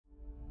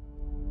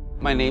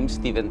My name's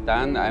Steven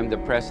Tan. I'm the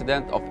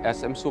president of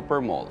SM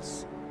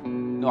Supermalls.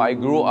 I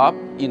grew up,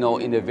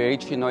 in a very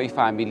Chinoy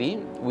family.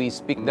 We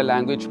speak the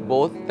language,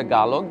 both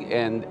Tagalog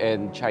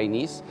and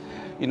Chinese.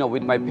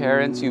 With my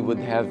parents, you would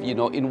have,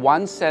 in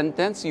one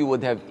sentence, you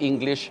would have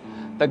English,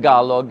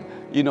 Tagalog,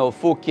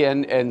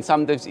 Fukien, and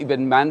sometimes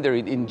even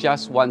Mandarin in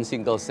just one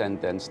single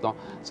sentence. No?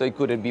 So it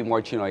couldn't be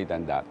more Chinoy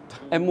than that.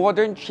 A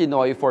modern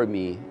Chinoy for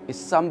me is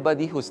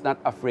somebody who's not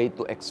afraid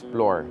to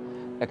explore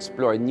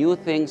new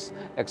things,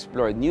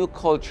 explore new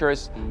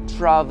cultures,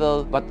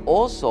 travel, but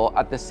also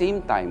at the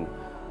same time,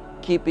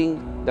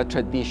 keeping the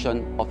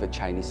tradition of a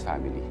Chinese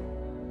family.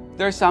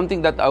 There's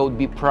something that I would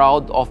be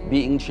proud of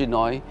being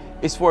Chinoy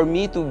is for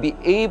me to be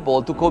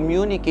able to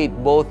communicate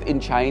both in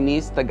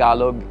Chinese,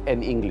 Tagalog,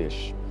 and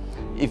English.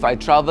 If I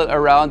travel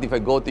around, if I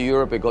go to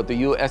Europe, I go to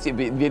US,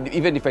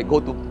 even if I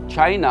go to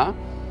China,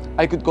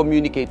 I could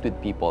communicate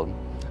with people.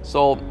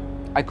 So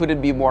I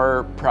couldn't be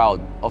more proud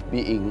of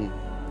being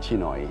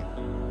Chinoy.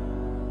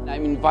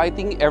 I'm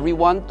inviting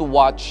everyone to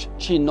watch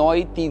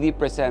Chinoy TV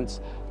presents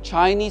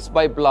Chinese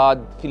by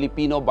Blood,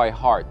 Filipino by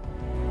Heart.